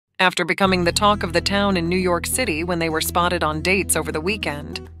after becoming the talk of the town in New York City when they were spotted on dates over the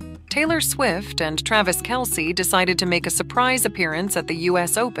weekend. Taylor Swift and Travis Kelce decided to make a surprise appearance at the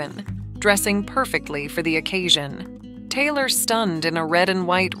US Open, dressing perfectly for the occasion. Taylor stunned in a red and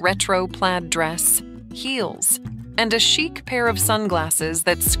white retro plaid dress, heels, and a chic pair of sunglasses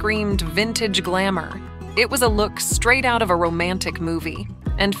that screamed vintage glamour. It was a look straight out of a romantic movie,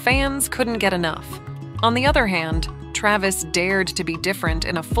 and fans couldn't get enough. On the other hand, Travis dared to be different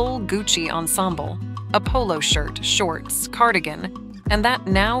in a full Gucci ensemble, a polo shirt, shorts, cardigan, and that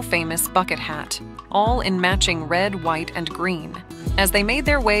now famous bucket hat, all in matching red, white, and green. As they made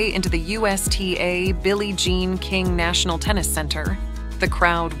their way into the USTA Billie Jean King National Tennis Center, the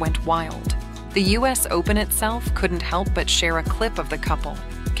crowd went wild. The US Open itself couldn't help but share a clip of the couple,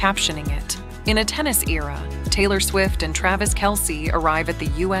 captioning it. In a tennis era, Taylor Swift and Travis Kelce arrive at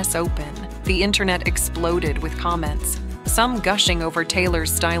the US Open. The internet exploded with comments, some gushing over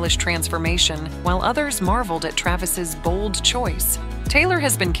Taylor's stylish transformation, while others marveled at Travis's bold choice. "Taylor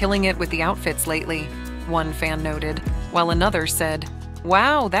has been killing it with the outfits lately," one fan noted, while another said,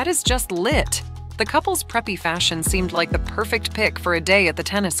 "Wow, that is just lit." The couple's preppy fashion seemed like the perfect pick for a day at the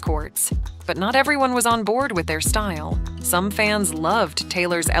tennis courts. But not everyone was on board with their style. Some fans loved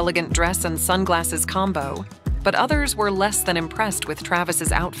Taylor's elegant dress and sunglasses combo, but others were less than impressed with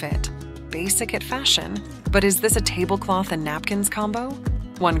Travis's outfit. Basic at fashion, but is this a tablecloth and napkins combo?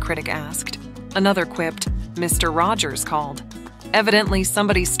 One critic asked. Another quipped, "Mr. Rogers called." Evidently,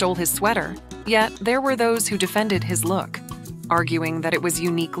 somebody stole his sweater, yet there were those who defended his look, arguing that it was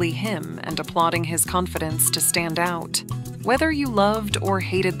uniquely him and applauding his confidence to stand out. Whether you loved or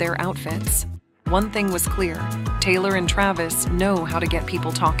hated their outfits, one thing was clear: Taylor and Travis know how to get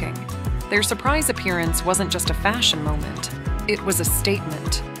people talking. Their surprise appearance wasn't just a fashion moment, it was a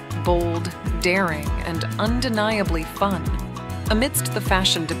statement. Bold, daring, and undeniably fun. Amidst the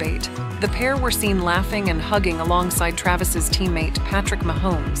fashion debate, the pair were seen laughing and hugging alongside Travis's teammate Patrick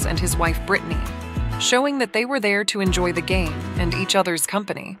Mahomes and his wife Brittany, showing that they were there to enjoy the game and each other's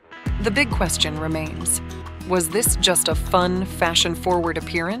company. The big question remains: was this just a fun, fashion-forward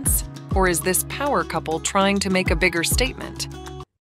appearance? Or is this power couple trying to make a bigger statement?